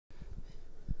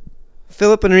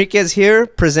Philip Enriquez here,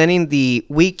 presenting the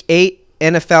Week 8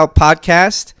 NFL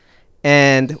podcast.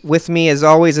 And with me, as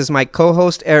always, is my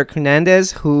co-host, Eric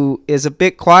Hernandez, who is a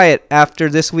bit quiet after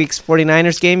this week's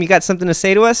 49ers game. You got something to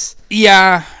say to us?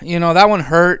 Yeah, that one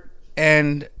hurt.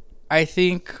 And I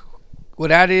think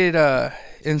what added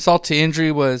insult to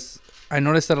injury was I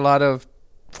noticed that a lot of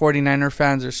 49er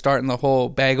fans are starting the whole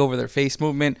bag over their face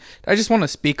movement. I just want to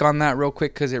speak on that real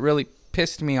quick because it really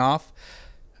pissed me off.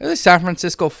 They're the San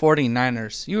Francisco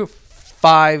 49ers. You have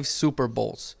 5 Super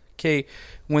Bowls. Okay,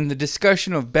 when the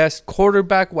discussion of best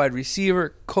quarterback, wide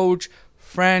receiver, coach,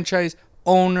 franchise,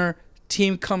 owner,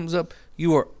 team comes up,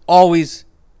 you are always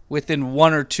within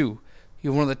 1 or 2.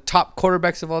 You're one of the top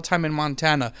quarterbacks of all time in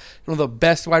Montana. You're one of the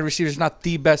best wide receivers, not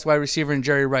the best wide receiver in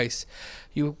Jerry Rice.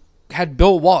 You had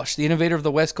Bill Walsh, the innovator of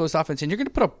the West Coast offense, and you're going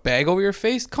to put a bag over your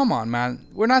face? Come on, man.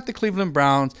 We're not the Cleveland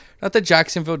Browns, not the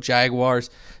Jacksonville Jaguars.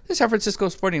 The San Francisco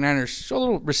 49ers, show a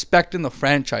little respect in the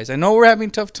franchise. I know we're having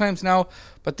tough times now,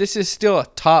 but this is still a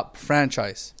top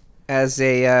franchise. As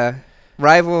a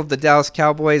rival of the Dallas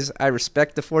Cowboys, I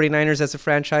respect the 49ers as a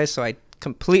franchise, so I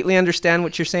completely understand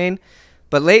what you're saying.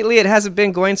 But lately, it hasn't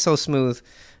been going so smooth.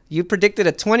 You predicted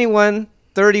a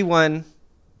 21-31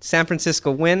 San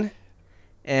Francisco win,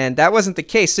 and that wasn't the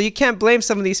case. So you can't blame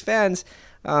some of these fans.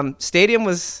 Stadium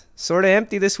was sort of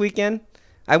empty this weekend.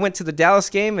 I went to the Dallas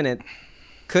game, and it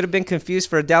could have been confused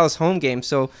for a Dallas home game.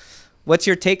 So what's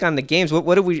your take on the games?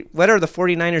 What are the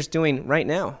 49ers doing right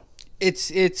now?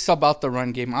 It's about the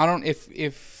run game.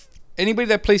 If anybody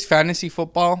that plays fantasy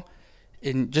football,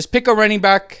 and just pick a running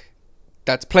back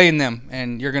that's playing them,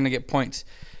 and you're going to get points.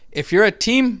 If you're a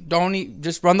team,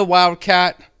 just run the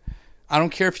Wildcat. I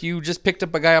don't care if you just picked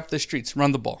up a guy off the streets.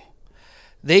 Run the ball.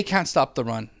 They can't stop the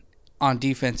run on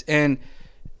defense. And,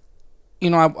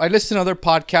 I listen to other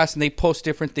podcasts, and they post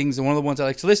different things. And one of the ones I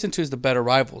like to listen to is the Better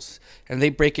Rivals. And they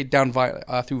break it down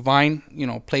through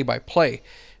Vine, play by play.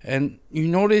 And you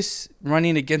notice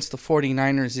running against the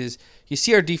 49ers is you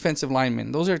see our defensive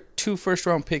linemen. Those are 2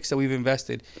 first-round picks that we've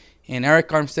invested in, Eric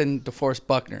Armstead and DeForest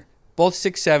Buckner. Both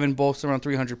 6'7", both around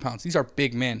 300 pounds. These are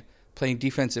big men playing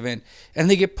defensive end, and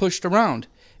they get pushed around.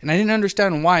 And I didn't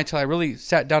understand why until I really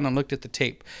sat down and looked at the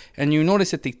tape. And you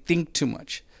notice that they think too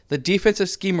much. The defensive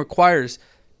scheme requires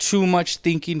too much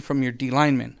thinking from your D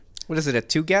linemen. What is it, a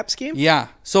 2-gap scheme? Yeah.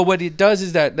 So what it does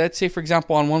is that, let's say, for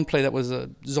example, on one play that was a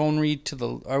zone read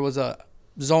was a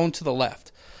zone to the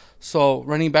left. So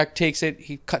running back takes it,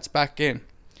 he cuts back in.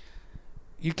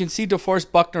 You can see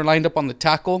DeForest Buckner lined up on the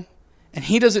tackle, and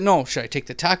he doesn't know, should I take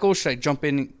the tackle? Should I jump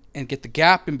in and get the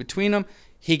gap in between them?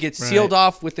 He gets sealed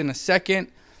off within a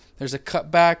second. There's a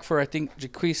cutback for, I think,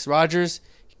 Jacquizz Rodgers.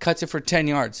 He cuts it for 10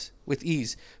 yards with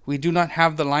ease. We do not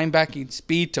have the linebacking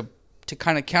speed to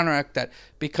kind of counteract that,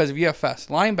 because if you have fast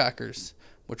linebackers,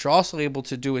 what you're also able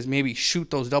to do is maybe shoot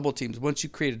those double teams. Once you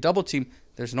create a double team,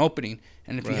 there's an opening.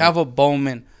 And if you have a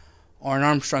Bowman or an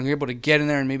Armstrong, you're able to get in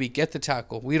there and maybe get the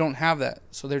tackle. We don't have that,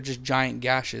 so they're just giant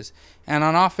gashes. And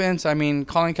on offense, Colin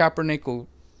Kaepernick,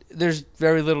 there's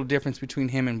very little difference between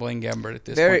him and Blaine Gabbert at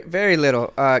this point. Very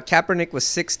little. Kaepernick was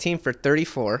 16 for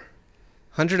 34,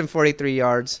 143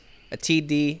 yards, a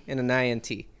TD, and an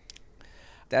INT.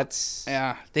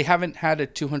 They haven't had a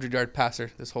 200-yard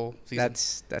passer this whole season.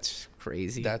 That's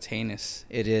crazy. That's heinous.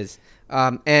 It is.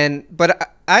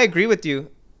 But I agree with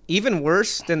you. Even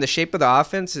worse than the shape of the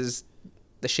offense is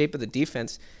the shape of the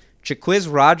defense. Jacquizz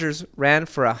Rodgers ran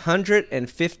for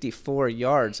 154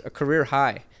 yards, a career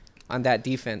high on that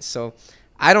defense. So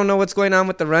I don't know what's going on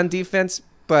with the run defense,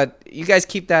 but you guys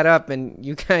keep that up, and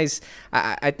you guys,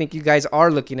 I think you guys are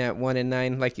looking at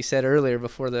 1-9, like you said earlier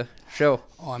before the show.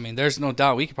 Oh, there's no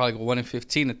doubt we could probably go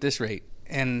 1-15 at this rate.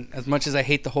 And as much as I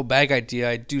hate the whole bag idea,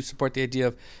 I do support the idea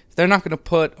of if they're not going to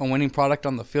put a winning product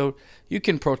on the field, you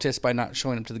can protest by not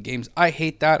showing them to the games. I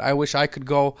hate that. I wish I could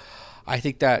go. I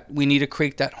think that we need to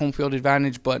create that home field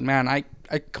advantage. But, man, I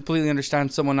completely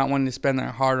understand someone not wanting to spend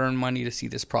their hard-earned money to see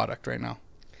this product right now.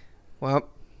 Well,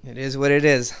 it is what it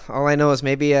is. All I know is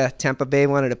maybe Tampa Bay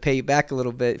wanted to pay you back a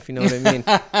little bit, if you know what I mean.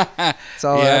 That's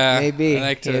all that may be. I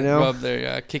like to rub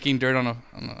their kicking dirt on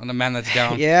a man that's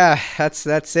down. Yeah,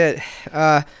 that's it.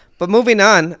 But moving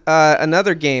on,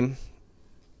 another game.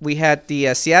 We had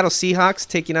the Seattle Seahawks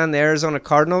taking on the Arizona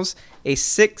Cardinals, a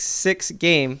 6-6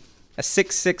 game, a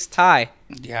 6-6 tie.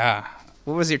 Yeah.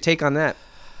 What was your take on that?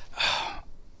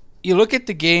 You look at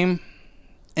the game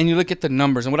and you look at the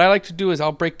numbers. And what I like to do is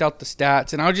I'll break out the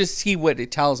stats and I'll just see what it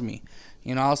tells me.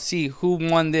 I'll see who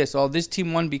won this. Oh, this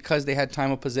team won because they had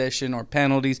time of possession or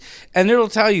penalties. And it'll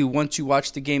tell you once you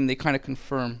watch the game, they kind of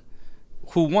confirm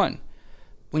who won.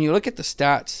 When you look at the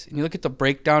stats and you look at the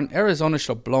breakdown, Arizona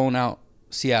should have blown out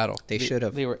Seattle. They should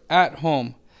have. They were at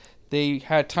home. They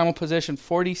had time of possession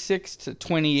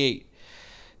 46-28.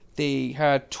 They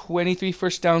had 23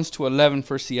 first downs to 11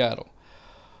 for Seattle.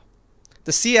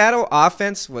 The Seattle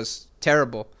offense was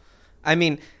terrible. I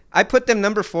mean, I put them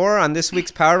number 4 on this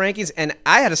week's power rankings, and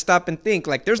I had to stop and think,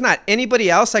 like, there's not anybody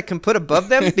else I can put above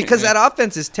them because that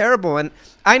offense is terrible. And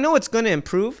I know it's going to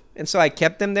improve, and so I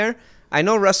kept them there. I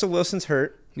know Russell Wilson's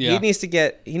hurt. Yeah. He needs to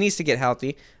get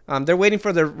healthy. They're waiting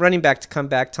for their running back to come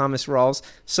back, Thomas Rawls.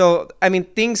 So, I mean,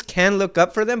 things can look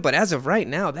up for them, but as of right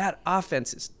now, that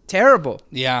offense is terrible.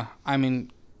 Yeah, I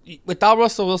mean, without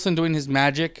Russell Wilson doing his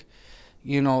magic,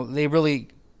 you know, they really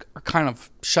are kind of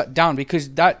shut down because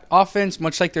that offense,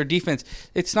 much like their defense,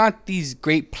 it's not these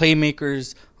great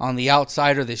playmakers on the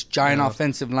outside or this giant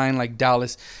offensive line like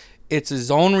Dallas. It's a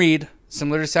zone read,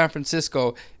 similar to San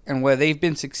Francisco, and where they've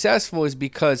been successful is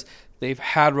because they've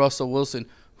had Russell Wilson,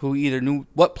 who either knew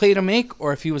what play to make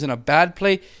or if he was in a bad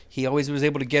play, he always was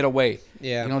able to get away.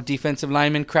 Yeah. You know, defensive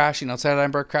lineman crashing, outside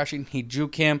linebacker crashing, he'd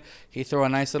juke him. He'd throw a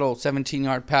nice little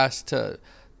 17-yard pass to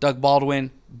Doug Baldwin,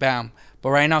 bam.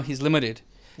 But right now he's limited.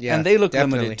 Yeah, and they look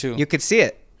limited too. You could see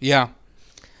it. Yeah.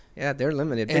 Yeah, they're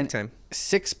limited big time.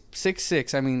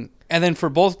 6'6". I mean, and then for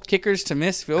both kickers to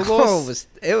miss field goals,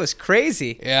 it was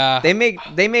crazy. Yeah, they made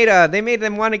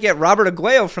them want to get Robert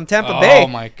Aguayo from Tampa Bay. Oh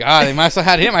my God, they must have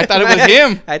had him. I thought it was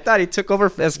him. I thought he took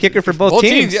over as kicker for both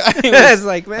teams. Yeah, it's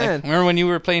like, man. Like, remember when you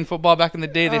were playing football back in the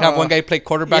day? They'd have one guy play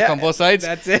quarterback on both sides.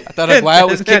 That's it. I thought Aguayo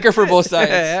was kicker for both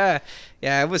sides.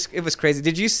 Yeah, it was crazy.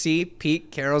 Did you see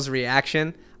Pete Carroll's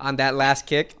reaction on that last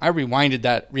kick? I rewinded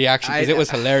that reaction because it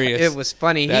was hilarious. It was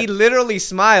funny. He literally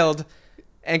smiled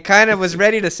and kind of was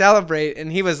ready to celebrate,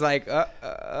 and he was like,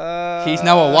 he's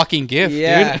now a walking gift,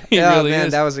 dude. He really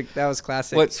is. That was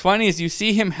classic. What's funny is you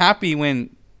see him happy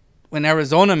when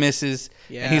Arizona misses,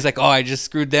 and he's like, oh, I just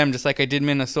screwed them just like I did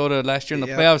Minnesota last year in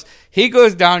the playoffs. He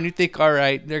goes down, you think, all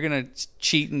right, they're going to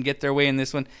cheat and get their way in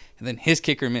this one, and then his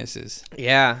kicker misses.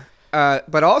 Yeah.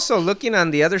 But also looking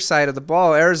on the other side of the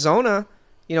ball, Arizona,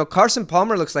 you know, Carson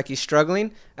Palmer looks like he's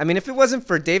struggling. I mean, if it wasn't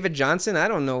for David Johnson, I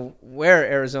don't know where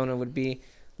Arizona would be.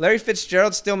 Larry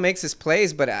Fitzgerald still makes his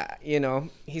plays, but, you know,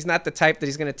 he's not the type that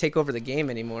he's going to take over the game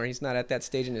anymore. He's not at that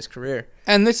stage in his career.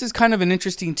 And this is kind of an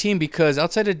interesting team because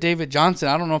outside of David Johnson,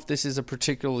 I don't know if this is a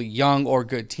particularly young or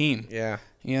good team. Yeah.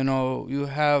 You know, you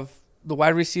have the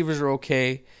wide receivers are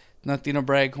okay, nothing to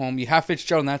brag home. You have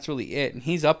Fitzgerald, and that's really it, and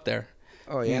he's up there.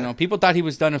 Oh, yeah. You know, people thought he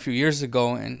was done a few years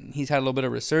ago, and he's had a little bit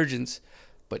of resurgence.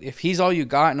 But if he's all you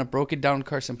got and a broken down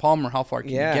Carson Palmer, how far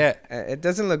can you get? It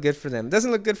doesn't look good for them. It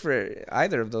doesn't look good for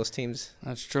either of those teams.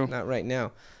 That's true. Not right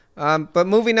now. But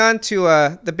moving on to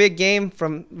the big game,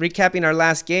 from recapping our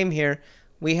last game here,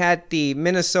 we had the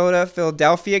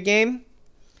Minnesota-Philadelphia game.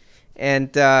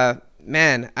 And,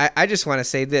 man, I just want to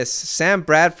say this. Sam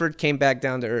Bradford came back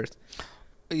down to earth.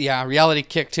 Yeah, reality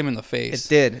kicked him in the face. It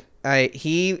did.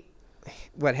 He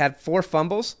had 4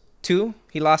 fumbles? 2?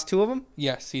 He lost 2 of them?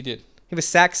 Yes, he did. He was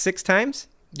sacked 6 times?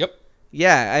 Yep.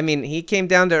 Yeah, I mean, he came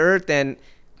down to earth and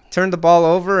turned the ball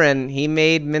over, and he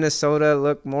made Minnesota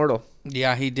look mortal.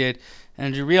 Yeah, he did.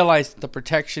 And you realize the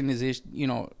protection is, you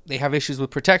know, they have issues with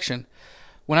protection.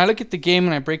 When I look at the game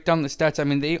and I break down the stats, I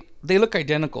mean, they look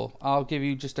identical. I'll give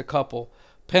you just a couple.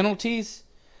 Penalties,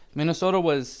 Minnesota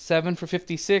was 7 for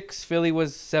 56. Philly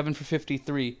was 7 for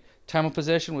 53. Time of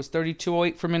possession was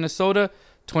 32-08 for Minnesota,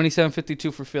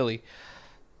 27-52 for Philly.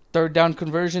 Third down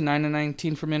conversion, 9 of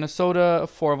 19 for Minnesota,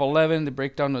 4 of 11. They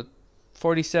break down to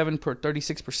 47 per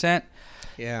 36%.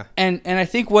 Yeah. And I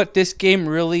think what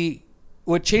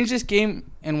changed this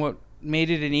game and what made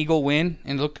it an Eagle win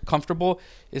and looked comfortable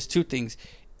is 2 things.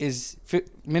 Is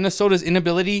Minnesota's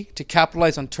inability to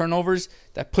capitalize on turnovers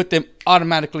that put them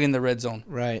automatically in the red zone.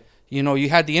 Right. You know, you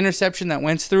had the interception that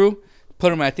went through, put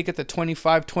them, I think, at the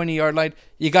 25, 20-yard line.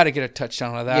 You got to get a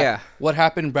touchdown out of that. Yeah. What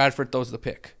happened? Bradford throws the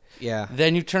pick. Yeah.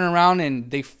 Then you turn around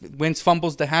and Wentz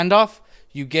fumbles the handoff.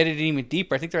 You get it even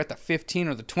deeper. I think they're at the 15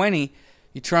 or the 20.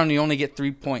 You turn around and you only get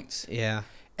 3 points. Yeah.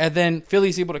 And then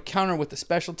Philly's able to counter with the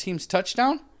special teams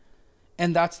touchdown,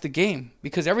 and that's the game.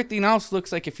 Because everything else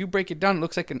looks like, if you break it down, it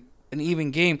looks like an even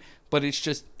game, but it's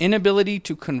just inability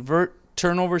to convert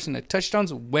turnovers into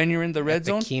touchdowns when you're in the red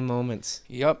zone. The key moments.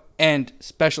 Yep. And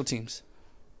special teams.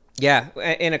 Yeah,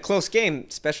 in a close game,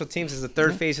 special teams is the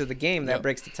third phase of the game that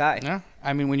breaks the tie. Yeah,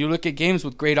 I mean, when you look at games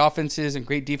with great offenses and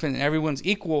great defense and everyone's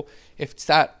equal, if it's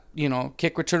that, you know,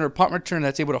 kick return or punt return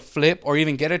that's able to flip or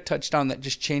even get a touchdown that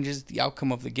just changes the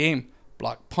outcome of the game,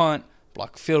 block punt,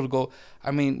 block field goal. I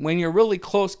mean, when you're really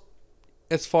close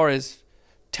as far as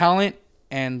talent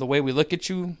and the way we look at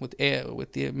you with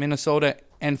the Minnesota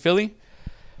and Philly,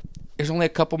 there's only a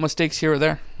couple mistakes here or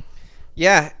there.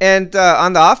 Yeah, and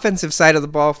on the offensive side of the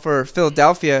ball for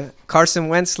Philadelphia, Carson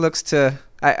Wentz looks to.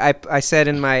 I said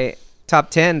in my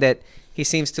top 10 that he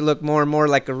seems to look more and more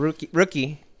like a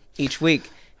rookie each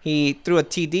week. He threw a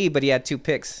TD, but he had 2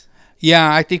 picks.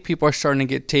 Yeah, I think people are starting to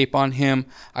get tape on him.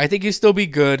 I think he'll still be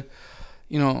good.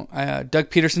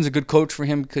 Doug Peterson's a good coach for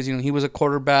him because, he was a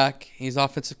quarterback. He's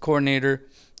offensive coordinator,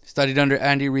 studied under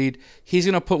Andy Reid. He's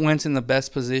going to put Wentz in the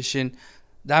best position.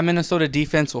 That Minnesota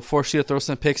defense will force you to throw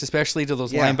some picks, especially to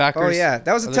those linebackers. Oh, yeah.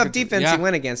 That was a tough defense he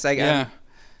went against. I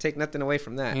take nothing away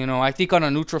from that. I think on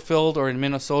a neutral field or in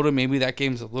Minnesota, maybe that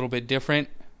game's a little bit different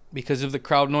because of the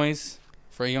crowd noise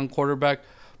for a young quarterback.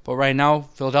 But right now,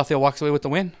 Philadelphia walks away with the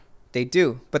win. They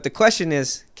do. But the question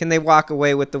is, can they walk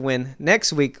away with the win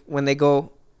next week when they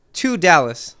go to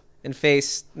Dallas and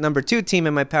face number 2 team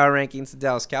in my power rankings, the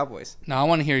Dallas Cowboys? Now, I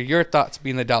want to hear your thoughts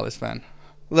being the Dallas fan.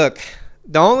 Look,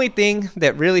 the only thing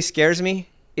that really scares me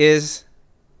is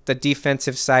the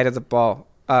defensive side of the ball.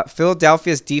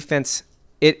 Philadelphia's defense,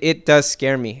 it does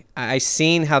scare me. I've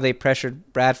seen how they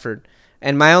pressured Bradford.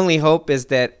 And my only hope is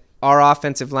that our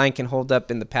offensive line can hold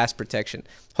up in the pass protection.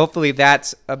 Hopefully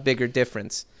that's a bigger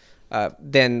difference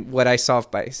than what I saw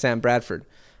by Sam Bradford.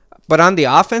 But on the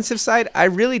offensive side, I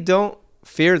really don't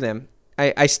fear them.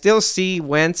 I still see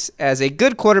Wentz as a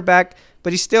good quarterback,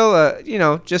 but he's still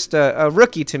just a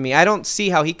rookie to me. I don't see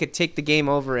how he could take the game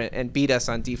over and beat us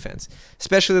on defense,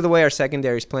 especially the way our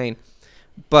secondary is playing.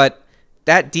 But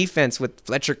that defense with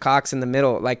Fletcher Cox in the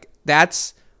middle,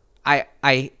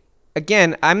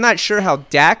 again, I'm not sure how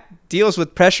Dak deals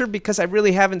with pressure because I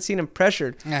really haven't seen him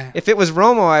pressured. If it was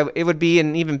Romo, it would be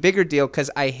an even bigger deal because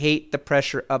I hate the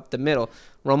pressure up the middle.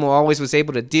 Romo always was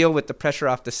able to deal with the pressure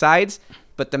off the sides,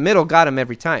 but the middle got him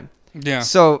every time. Yeah.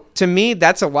 So to me,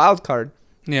 that's a wild card.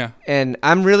 Yeah. And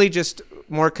I'm really just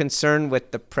more concerned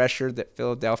with the pressure that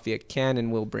Philadelphia can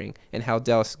and will bring and how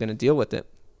Dallas is going to deal with it.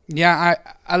 Yeah,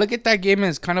 I look at that game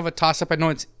as kind of a toss-up. I know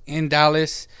it's in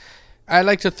Dallas. I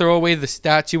like to throw away the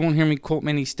stats. You won't hear me quote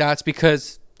many stats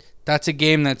because that's a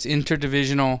game that's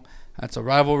interdivisional. That's a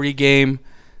rivalry game.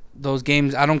 Those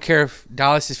games, I don't care if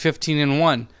Dallas is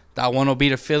 15-1. That one will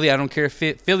beat a Philly. I don't care if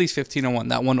Philly's 15-1.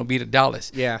 That one will beat a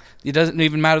Dallas. Yeah. It doesn't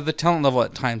even matter the talent level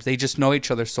at times. They just know each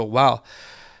other so well.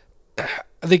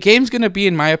 The game's going to be,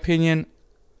 in my opinion,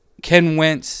 can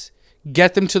Wentz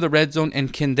get them to the red zone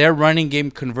and can their running game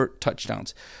convert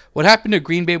touchdowns? What happened to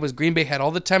Green Bay was Green Bay had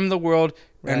all the time in the world,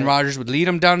 and Rodgers would lead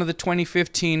them down to the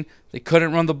 2015. They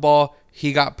couldn't run the ball.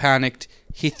 He got panicked.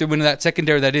 He threw into that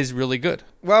secondary that is really good.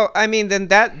 Well, I mean, then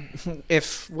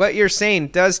if what you're saying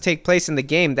does take place in the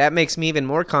game, that makes me even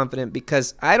more confident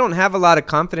because I don't have a lot of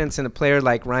confidence in a player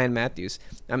like Ryan Matthews.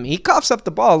 I mean, he coughs up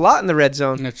the ball a lot in the red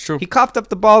zone. That's true. He coughed up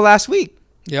the ball last week.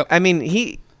 Yep. I mean,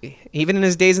 even in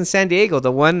his days in San Diego,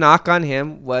 the one knock on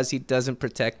him was he doesn't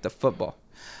protect the football.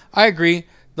 I agree.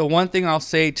 The one thing I'll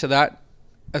say to that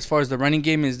as far as the running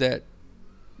game is that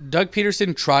Doug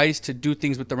Peterson tries to do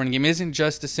things with the running game. It isn't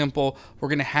just a simple, we're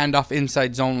going to hand off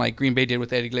inside zone like Green Bay did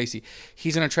with Eddie Lacy.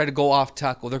 He's going to try to go off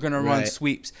tackle. They're going to run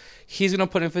sweeps. He's going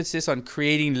to put emphasis on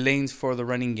creating lanes for the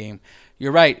running game.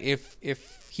 You're right.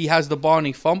 If he has the ball and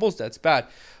he fumbles, that's bad.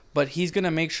 But he's going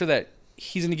to make sure that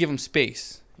he's going to give him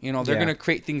space. They're going to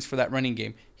create things for that running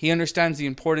game. He understands the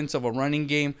importance of a running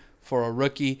game for a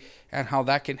rookie and how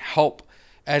that can help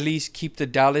at least keep the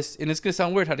Dallas, and it's going to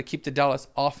sound weird how to keep the Dallas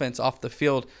offense off the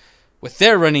field with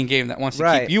their running game that wants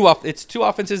to keep you off. It's two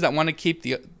offenses that want to keep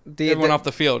everyone off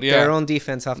the field. Yeah. Their own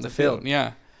defense off the field.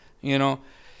 Yeah.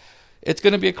 It's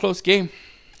going to be a close game.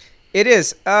 It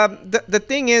is. The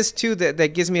thing is, too,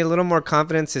 that gives me a little more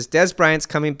confidence is Dez Bryant's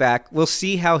coming back. We'll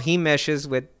see how he meshes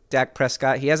with Dak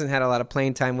Prescott. He hasn't had a lot of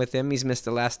playing time with him. He's missed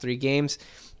the last 3 games.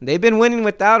 They've been winning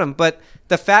without him, but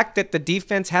the fact that the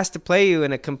defense has to play you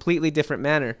in a completely different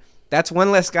manner, that's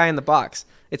one less guy in the box.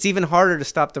 It's even harder to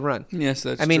stop the run. Yes,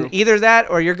 that's true. I mean, either that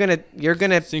or you're gonna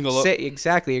single up.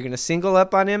 Exactly. You're gonna single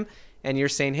up on him, and you're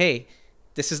saying, "Hey,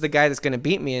 this is the guy that's gonna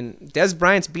beat me." And Dez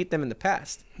Bryant's beat them in the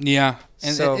past. Yeah,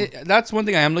 and so that's one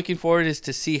thing I am looking forward is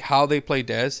to see how they play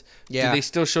Dez. Yeah. Do they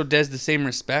still show Dez the same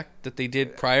respect that they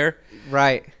did prior?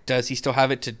 Right. Does he still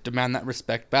have it to demand that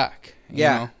respect back? You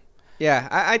know? Yeah,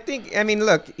 I think,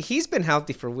 look, he's been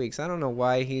healthy for weeks. I don't know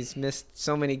why he's missed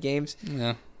so many games.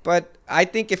 Yeah. But I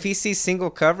think if he sees single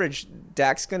coverage,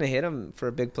 Dak's going to hit him for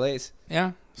big plays.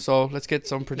 Yeah, so let's get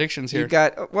some predictions here.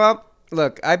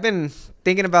 Look, I've been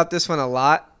thinking about this one a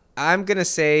lot. I'm going to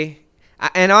say,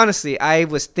 and honestly, I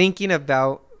was thinking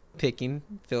about picking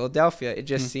Philadelphia. It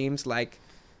just seems like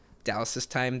Dallas's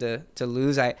time to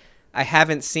lose. I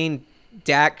haven't seen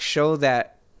Dak show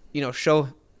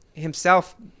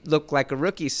himself look like a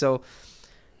rookie. So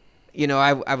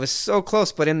I was so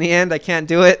close, but in the end, I can't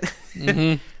do it.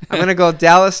 Mm-hmm. I'm going to go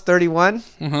Dallas 31,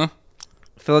 Uh-huh.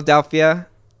 Philadelphia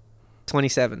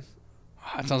 27.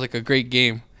 That sounds like a great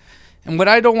game. And what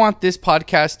I don't want this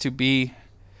podcast to be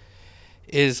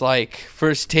is like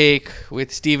First Take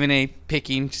with Stephen A.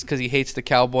 picking just because he hates the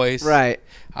Cowboys. Right.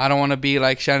 I don't want to be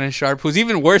like Shannon Sharp, who's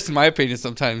even worse in my opinion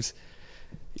sometimes.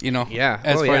 Yeah.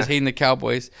 As far as hating the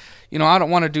Cowboys. I don't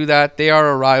want to do that. They are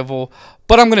a rival.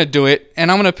 But I'm going to do it. And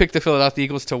I'm going to pick the Philadelphia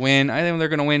Eagles to win. I think they're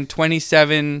going to win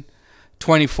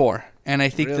 27-24. And I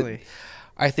think Really?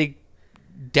 I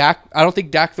don't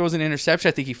think Dak throws an interception.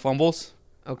 I think he fumbles.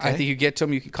 Okay. I think you get to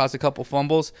him, you can cause a couple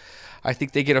fumbles. I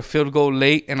think they get a field goal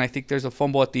late, and I think there's a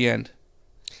fumble at the end.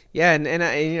 Yeah, and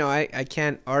I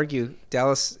can't argue.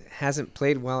 Dallas hasn't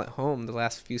played well at home the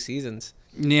last few seasons.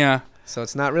 Yeah. So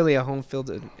it's not really a home field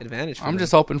advantage for I'm them.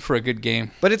 just hoping for a good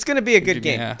game. But it's going to be a good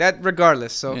game. Yeah. That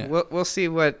regardless. So Yeah. we'll see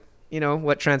what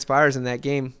transpires in that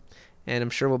game, and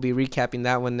I'm sure we'll be recapping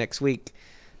that one next week.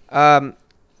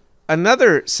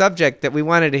 Another subject that we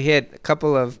wanted to hit, a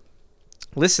couple of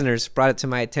listeners brought it to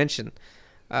my attention.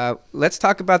 Let's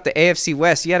talk about the AFC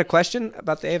West. You had a question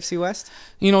about the AFC West?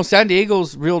 San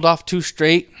Diego's reeled off 2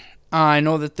 straight. I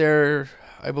know that they're,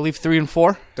 I believe,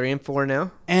 3-4. 3-4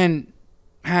 now. And,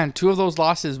 man, 2 of those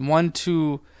losses, one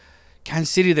to Kansas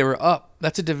City, they were up.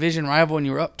 That's a division rival, and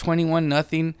you were up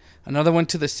 21-0. Another one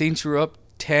to the Saints, you were up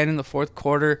 10 in the fourth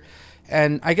quarter.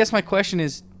 And I guess my question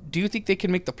is, do you think they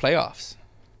can make the playoffs?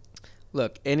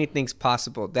 Look, anything's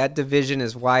possible. That division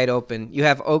is wide open. You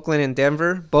have Oakland and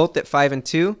Denver, both at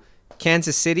 5-2.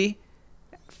 Kansas City,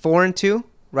 4-2,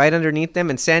 right underneath them.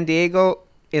 And San Diego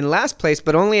in last place,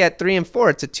 but only at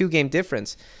 3-4. It's a 2-game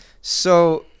difference.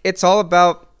 So it's all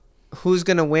about who's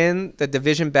going to win the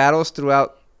division battles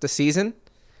throughout the season.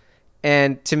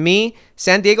 And to me,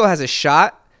 San Diego has a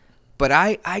shot, but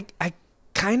I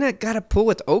kind of got to pull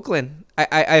with Oakland.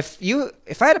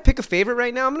 If I had to pick a favorite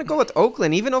right now, I'm going to go with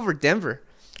Oakland, even over Denver.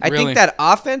 I think that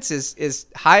offense is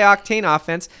high-octane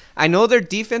offense. I know their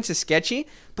defense is sketchy,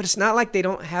 but it's not like they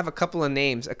don't have a couple of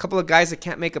names, a couple of guys that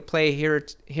can't make a play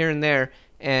here and there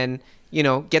and,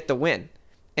 get the win.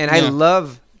 And I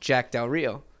love Jack Del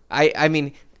Rio. I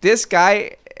mean, this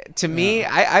guy, to me,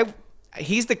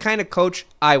 he's the kind of coach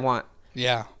I want.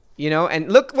 Yeah.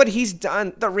 And look what he's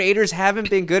done. The Raiders haven't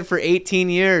been good for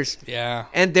 18 years. Yeah.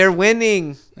 And they're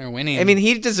winning. They're winning. I mean,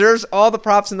 he deserves all the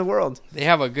props in the world. They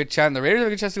have a good chance. The Raiders have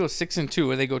a good chance to go 6-2,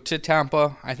 where they go to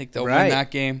Tampa. I think they'll win that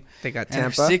game. They got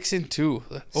and Tampa. 6-2.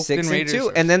 The Oakland Raiders.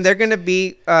 6-2. And then they're going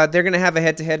to have a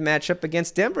head-to-head matchup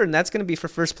against Denver, and that's going to be for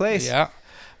first place. Yeah.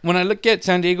 When I look at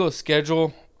San Diego's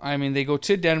schedule, I mean, they go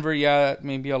to Denver. Yeah, that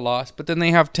may be a loss. But then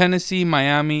they have Tennessee,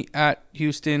 Miami, at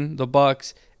Houston, the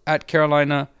Bucks, at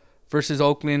Carolina, versus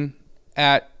Oakland,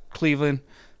 at Cleveland,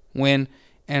 win,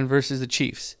 and versus the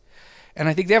Chiefs. And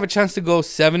I think they have a chance to go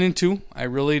 7-2. I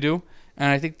really do.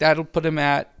 And I think that'll put them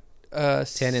at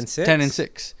 10-6.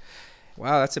 10-6.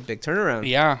 Wow, that's a big turnaround.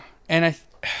 Yeah. And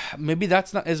maybe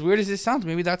that's not, as weird as it sounds,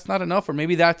 maybe that's not enough, or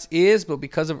maybe that is, but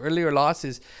because of earlier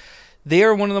losses, they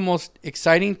are one of the most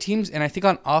exciting teams. And I think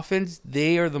on offense,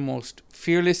 they are the most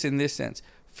fearless in this sense.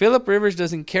 Phillip Rivers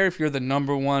doesn't care if you're the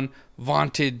number one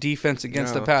vaunted defense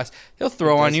against the pass. He'll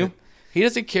throw on you. He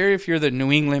doesn't care if you're the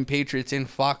New England Patriots in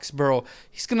Foxborough.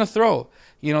 He's going to throw.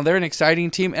 They're an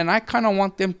exciting team, and I kind of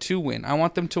want them to win. I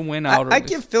want them to win out. I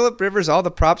give Phillip Rivers all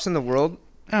the props in the world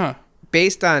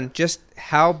based on just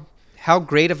how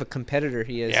great of a competitor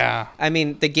he is. Yeah. I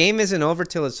mean, the game isn't over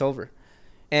till it's over.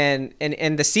 And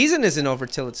the season isn't over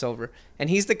till it's over. And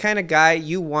he's the kind of guy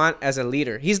you want as a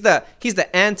leader. He's the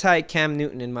anti-Cam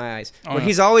Newton in my eyes.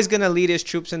 He's always going to lead his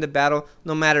troops into battle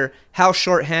no matter how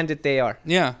short-handed they are.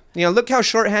 Yeah. Look how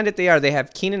short-handed they are. They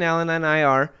have Keenan Allen on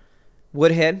IR.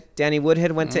 Danny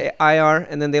Woodhead went to IR,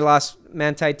 and then they lost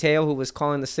Manti Te'o, who was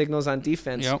calling the signals on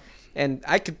defense. Yep. And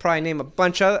I could probably name a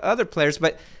bunch of other players,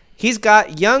 but he's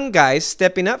got young guys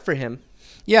stepping up for him.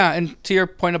 Yeah, and to your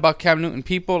point about Cam Newton,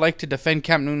 people like to defend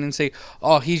Cam Newton and say,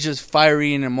 oh, he's just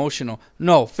fiery and emotional.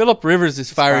 No, Phillip Rivers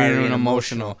is fiery and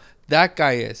emotional. That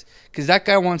guy is. Because that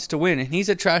guy wants to win, and he's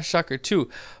a trash sucker too.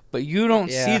 But you don't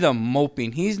see them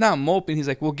moping. He's not moping. He's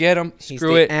like, we'll get him.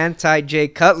 Screw it. He's the anti-Jay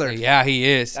Cutler. Yeah, he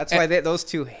is. That's why those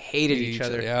two hated each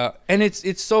other. Yeah, and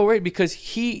it's so weird because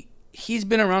he's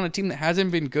been around a team that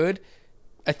hasn't been good.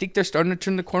 I think they're starting to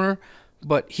turn the corner.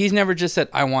 But he's never just said,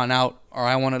 I want out or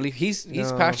I want to leave. He's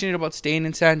passionate about staying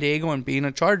in San Diego and being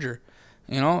a Charger.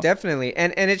 You know, definitely,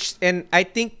 and I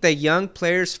think the young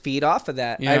players feed off of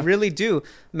that. Yeah. I really do.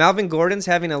 Melvin Gordon's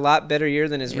having a lot better year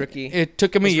than his rookie. It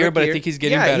took him a year, but I think he's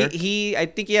getting better. I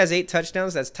think he has 8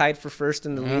 touchdowns. That's tied for first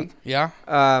in the league. Yeah.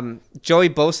 Joey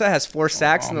Bosa has 4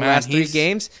 sacks in the last 3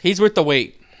 games. He's worth the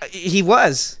wait. He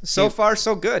was so far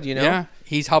so good. You know. Yeah,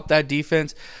 he's helped that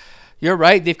defense. You're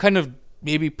right. They've kind of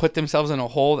maybe put themselves in a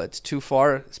hole that's too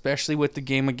far, especially with the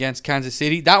game against Kansas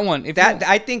City. That one,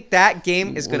 I think that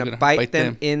game is going to bite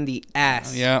them in the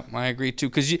ass. Yeah, I agree too.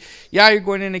 Because you're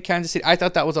going into Kansas City. I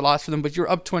thought that was a loss for them, but you're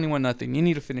up 21-0. You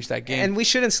need to finish that game. And we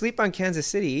shouldn't sleep on Kansas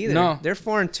City either. No, they're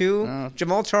 4-2. No.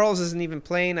 Jamal Charles isn't even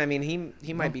playing. I mean,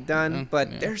 he might be done,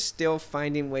 but they're still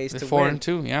finding ways to win.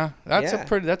 4-2. Yeah,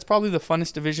 that's probably the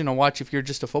funnest division to watch if you're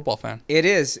just a football fan. It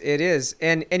is.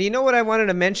 And you know what I wanted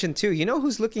to mention too. You know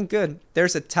who's looking good?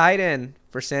 There's a tight end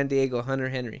for San Diego, Hunter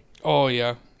Henry. Oh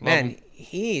yeah, man,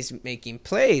 he's making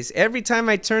plays every time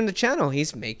I turn the channel.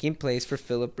 He's making plays for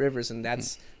Phillip Rivers, and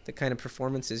that's the kind of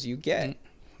performances you get.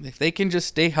 If they can just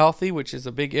stay healthy, which is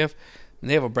a big if,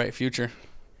 they have a bright future.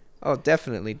 Oh,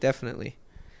 definitely.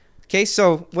 Okay,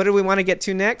 so what do we want to get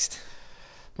to next?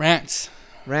 Rants.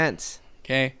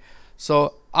 Okay,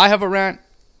 so I have a rant.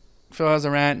 Phil has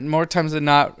a rant. More times than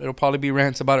not, it'll probably be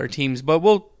rants about our teams, but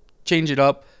we'll change it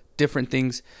up, different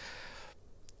things.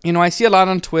 You know, I see a lot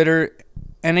on Twitter,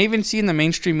 and I even see in the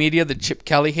mainstream media the Chip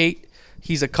Kelly hate.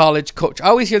 He's a college coach. I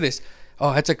always hear this.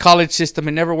 Oh, it's a college system.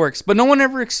 It never works. But no one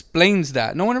ever explains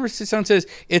that. No one ever sits down and says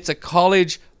it's a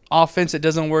college offense. It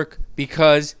doesn't work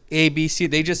because A, B, C.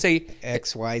 They just say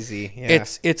X, Y, Z. Yeah.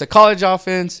 It's a college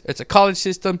offense. It's a college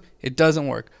system. It doesn't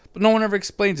work. But no one ever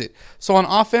explains it. So on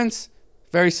offense,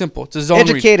 very simple. It's a zone read.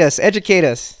 Educate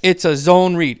us. It's a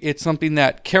zone read. It's something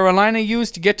that Carolina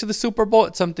used to get to the Super Bowl.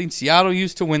 It's something Seattle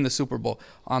used to win the Super Bowl.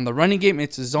 On the running game,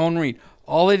 it's a zone read.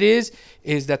 All it is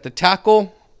that the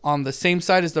tackle on the same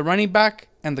side as the running back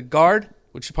and the guard,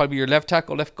 which would probably be your left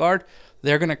tackle, left guard,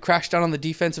 they're going to crash down on the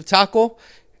defensive tackle.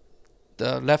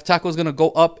 The left tackle is going to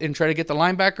go up and try to get the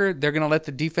linebacker. They're going to let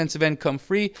the defensive end come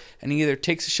free, and he either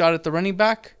takes a shot at the running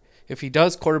back. If he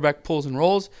does, quarterback pulls and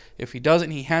rolls. If he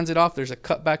doesn't, he hands it off. There's a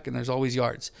cutback, and there's always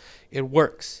yards. It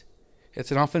works.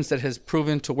 It's an offense that has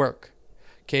proven to work.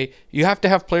 Okay, you have to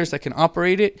have players that can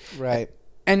operate it. Right.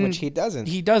 And which he doesn't.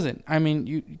 He doesn't. I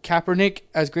mean, Kaepernick,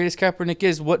 as great as Kaepernick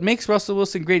is, what makes Russell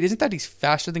Wilson great isn't that he's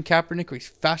faster than Kaepernick or he's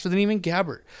faster than even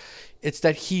Gabbert. It's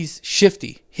that he's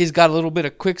shifty. He's got a little bit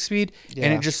of quick speed,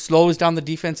 and it just slows down the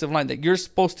defensive line that you're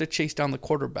supposed to chase down the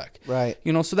quarterback. Right.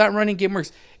 You know, so that running game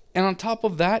works. And on top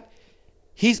of that,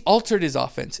 he's altered his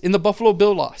offense. In the Buffalo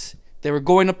Bill loss, they were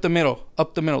going up the middle.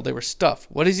 They were stuffed.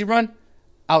 What does he run?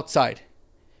 Outside.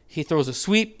 He throws a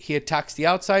sweep. He attacks the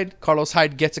outside. Carlos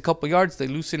Hyde gets a couple yards. They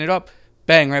loosen it up.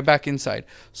 Bang, right back inside.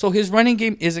 So his running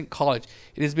game isn't college.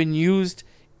 It has been used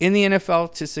in the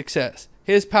NFL to success.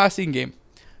 His passing game.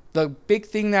 The big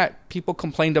thing that people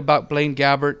complained about Blaine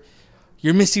Gabbert,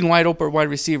 you're missing wide open wide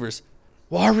receivers.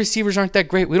 Well, our receivers aren't that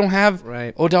great. We don't have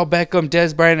Odell Beckham,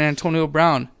 Dez Bryant, and Antonio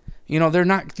Brown. You know, they're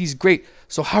not these great.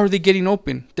 So how are they getting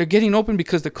open? They're getting open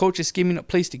because the coach is scheming up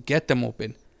plays to get them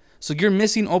open. So you're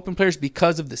missing open players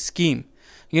because of the scheme.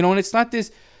 You know, and it's not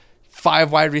this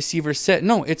 5 wide receiver set.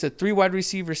 No, it's a 3 wide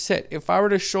receiver set. If I were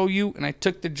to show you and I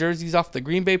took the jerseys off the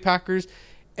Green Bay Packers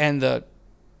and the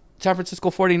San Francisco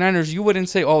 49ers, you wouldn't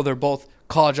say, oh, they're both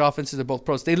college offenses, they're both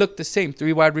pros. They look the same,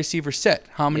 3 wide receiver set.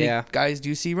 How many guys do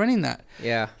you see running that?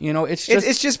 Yeah. You know, it's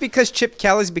just because Chip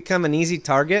Kelly's become an easy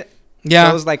target.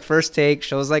 Yeah. Shows like First Take,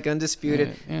 shows like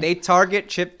Undisputed. They target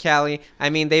Chip Kelly.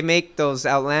 I mean, they make those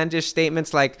outlandish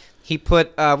statements like he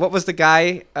put, what was the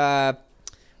guy,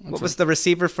 what was the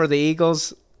receiver for the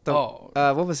Eagles?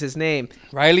 What was his name?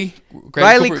 Riley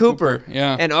Cooper.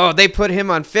 Yeah. And they put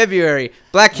him on February,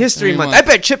 Black History Month. I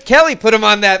bet Chip Kelly put him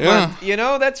on that month. You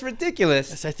know, that's ridiculous.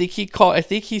 Yes, I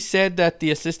think he said that the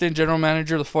assistant general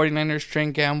manager of the 49ers,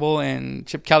 Trent Gamble, and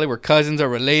Chip Kelly were cousins or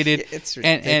related. It's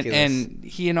ridiculous. And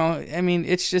he, you know, I mean,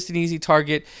 it's just an easy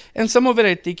target. And some of it,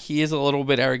 I think he is a little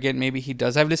bit arrogant. Maybe he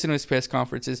does. I've listened to his press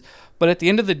conferences. But at the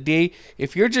end of the day,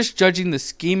 if you're just judging the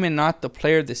scheme and not the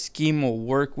player, the scheme will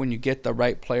work when you get the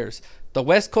right players. The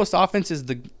West Coast offense is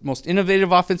the most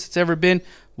innovative offense it's ever been.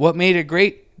 What made it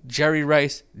great? Jerry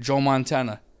Rice, Joe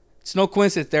Montana. It's no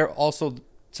coincidence they're also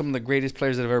some of the greatest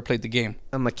players that have ever played the game.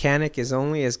 A mechanic is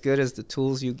only as good as the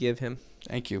tools you give him.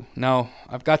 Thank you. Now,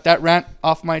 I've got that rant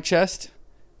off my chest.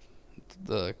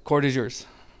 The court is yours.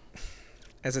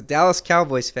 As a Dallas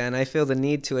Cowboys fan, I feel the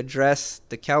need to address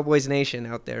the Cowboys Nation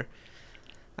out there.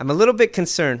 I'm a little bit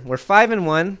concerned. We're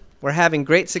 5-1. We're having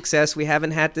great success. We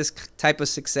haven't had this type of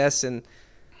success in,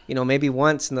 maybe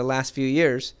once in the last few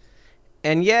years.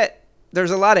 And yet,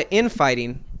 there's a lot of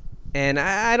infighting, and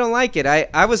I don't like it.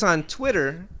 I was on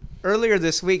Twitter earlier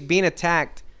this week being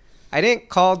attacked. I didn't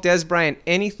call Des Bryant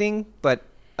anything but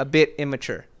a bit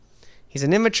immature. He's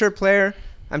an immature player.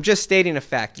 I'm just stating a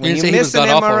fact. When you miss an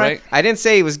MRI, awful, right? I didn't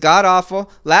say he was god-awful.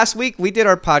 Last week, we did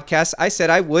our podcast. I said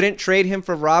I wouldn't trade him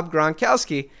for Rob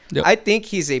Gronkowski. Yep. I think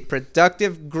he's a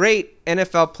productive, great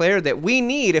NFL player that we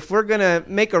need if we're going to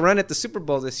make a run at the Super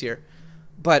Bowl this year.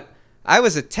 But I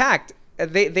was attacked.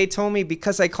 They told me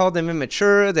because I called him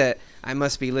immature that I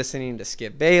must be listening to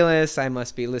Skip Bayless. I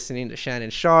must be listening to Shannon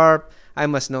Sharp. I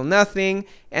must know nothing.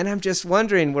 And I'm just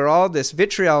wondering where all this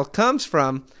vitriol comes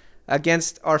from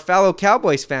against our fellow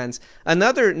Cowboys fans.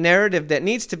 Another narrative that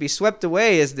needs to be swept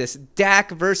away is this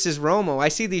Dak versus Romo. I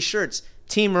see these shirts,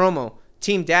 Team Romo,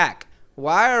 Team Dak.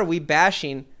 Why are we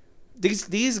bashing?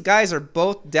 These guys are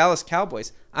both Dallas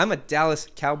Cowboys. I'm a Dallas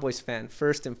Cowboys fan,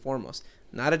 first and foremost.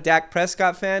 Not a Dak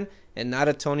Prescott fan and not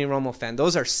a Tony Romo fan.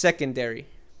 Those are secondary.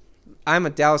 I'm a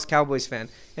Dallas Cowboys fan.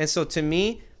 And so to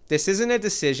me, this isn't a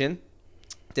decision.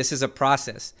 This is a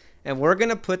process. And we're going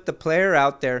to put the player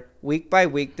out there week by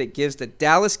week that gives the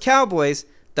Dallas Cowboys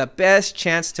the best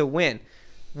chance to win.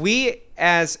 We,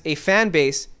 as a fan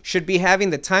base, should be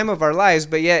having the time of our lives,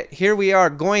 but yet here we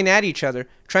are going at each other,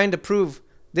 trying to prove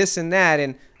this and that,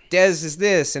 and Dez is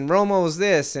this, and Romo is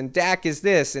this, and Dak is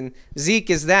this, and Zeke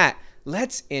is that.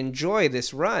 Let's enjoy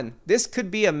this run. This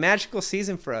could be a magical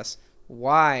season for us.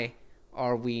 Why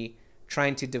are we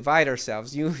trying to divide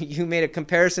ourselves? You made a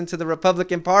comparison to the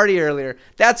Republican Party earlier.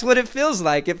 That's what it feels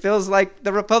like. It feels like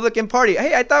the Republican Party.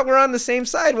 Hey, I thought we're on the same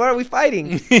side. Why are we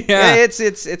fighting? Yeah.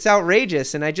 It's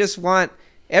outrageous, and I just want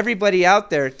everybody out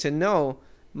there to know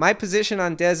my position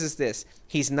on Dez is this.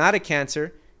 He's not a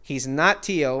cancer. He's not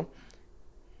T.O.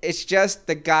 It's just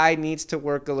the guy needs to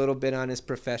work a little bit on his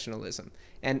professionalism.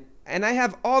 And I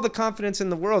have all the confidence in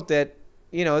the world that,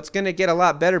 it's going to get a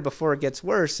lot better before it gets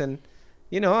worse. And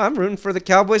I'm rooting for the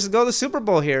Cowboys to go to the Super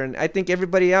Bowl here, and I think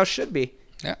everybody else should be.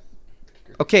 Yeah.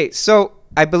 Okay, so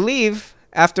I believe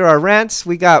after our rants,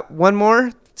 we got one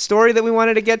more story that we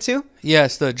wanted to get to.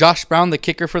 Yes, the Josh Brown, the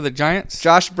kicker for the Giants.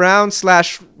 Josh Brown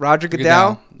 / Roger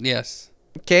Goodell. Yes.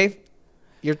 Okay,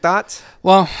 your thoughts?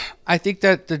 Well, I think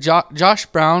that the Josh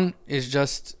Brown is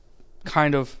just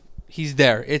kind of, he's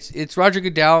there. It's Roger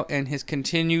Goodell and his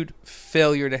continued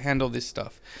failure to handle this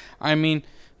stuff. I mean,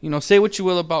 say what you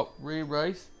will about Ray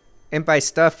Rice. And by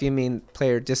stuff, you mean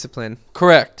player discipline.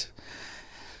 Correct.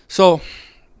 So,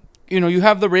 you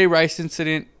have the Ray Rice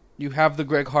incident. You have the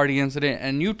Greg Hardy incident.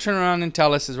 And you turn around and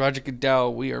tell us, as Roger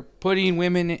Goodell, we are putting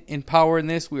women in power in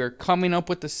this. We are coming up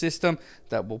with a system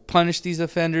that will punish these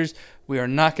offenders. We are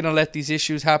not going to let these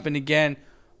issues happen again.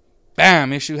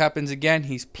 Bam, issue happens again.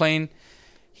 He's playing.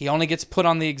 He only gets put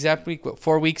on the exempt week,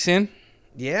 4 weeks in?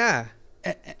 Yeah.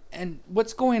 And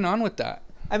what's going on with that?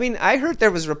 I mean, I heard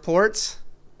there was reports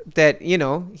that,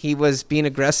 he was being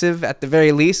aggressive at the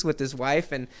very least with his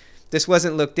wife, and this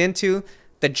wasn't looked into.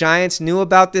 The Giants knew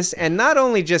about this and not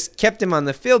only just kept him on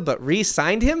the field, but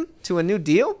re-signed him to a new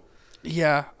deal.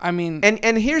 Yeah, I mean...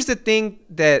 And here's the thing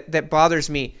that bothers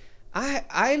me.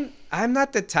 I'm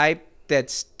not the type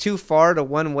that's too far to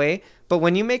one way, but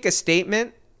when you make a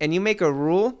statement and you make a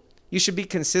rule, you should be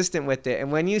consistent with it.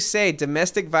 And when you say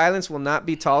domestic violence will not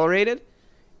be tolerated,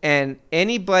 and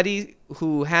anybody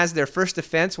who has their first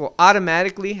offense will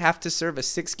automatically have to serve a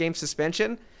 6-game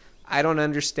suspension, I don't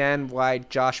understand why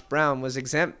Josh Brown was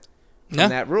exempt from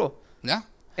that rule. Yeah.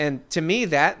 And to me,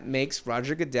 that makes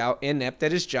Roger Goodell inept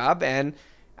at his job. And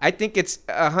I think it's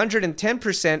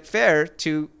 110% fair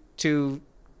to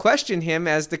question him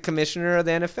as the commissioner of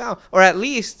the NFL, or at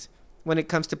least when it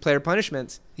comes to player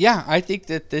punishments. Yeah, I think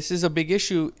that this is a big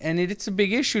issue. And it's a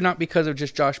big issue not because of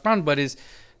just Josh Brown, but is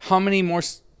how many more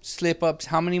slip-ups,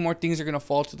 how many more things are going to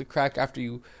fall to the crack after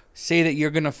you say that you're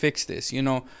going to fix this,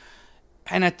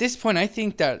 And at this point, I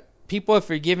think that people are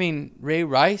forgiving Ray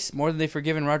Rice more than they've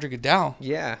forgiven Roger Goodell.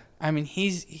 Yeah. I mean,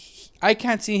 I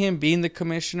can't see him being the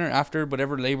commissioner after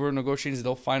whatever labor negotiations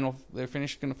they're going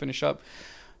to finish up.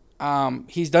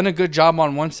 He's done a good job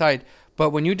on one side.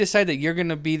 But when you decide that you're going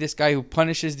to be this guy who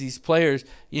punishes these players,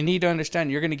 you need to understand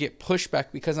you're going to get pushback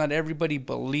because not everybody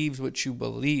believes what you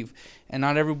believe. And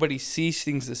not everybody sees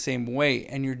things the same way.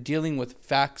 And you're dealing with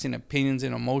facts and opinions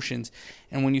and emotions.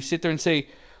 And when you sit there and say,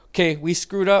 okay, we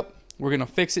screwed up, we're going to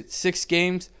fix it, 6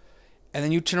 games. And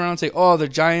then you turn around and say, oh, the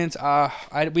Giants,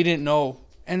 we didn't know.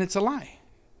 And it's a lie.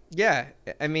 Yeah.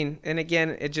 I mean, and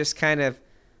again, it just kind of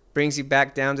brings you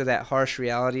back down to that harsh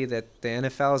reality that the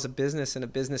NFL is a business and a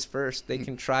business first. They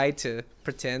can try to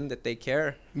pretend that they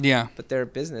care. Yeah. But they're a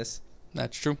business.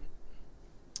 That's true.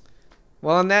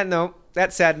 Well, on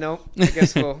that sad note, I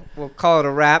guess we'll call it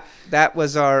a wrap. That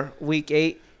was our Week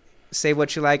 8 Say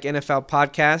What You Like NFL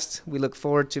podcast. We look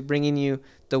forward to bringing you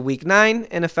the Week 9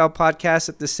 NFL podcast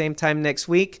at the same time next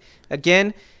week.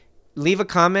 Again, leave a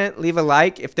comment, leave a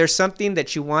like. If there's something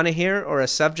that you want to hear or a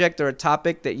subject or a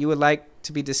topic that you would like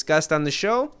to be discussed on the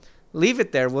show, leave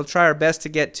it there. We'll try our best to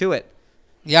get to it.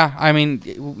 Yeah, I mean,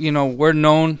 we're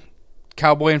known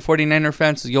Cowboy and 49er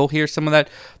fans, so you'll hear some of that.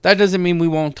 That doesn't mean we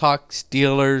won't talk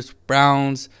Steelers,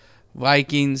 Browns,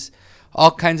 Vikings,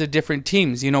 all kinds of different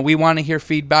teams. We want to hear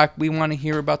feedback. We want to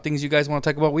hear about things you guys want to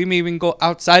talk about. We may even go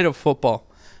outside of football.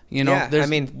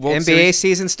 NBA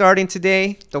season starting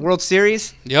today, the World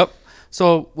Series. Yep.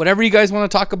 So whatever you guys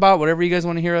want to talk about, whatever you guys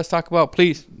want to hear us talk about,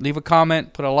 please leave a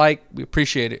comment, put a like. We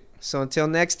appreciate it. So until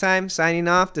next time, signing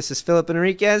off, this is Philip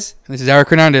Enriquez. And this is Eric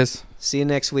Hernandez. See you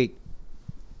next week.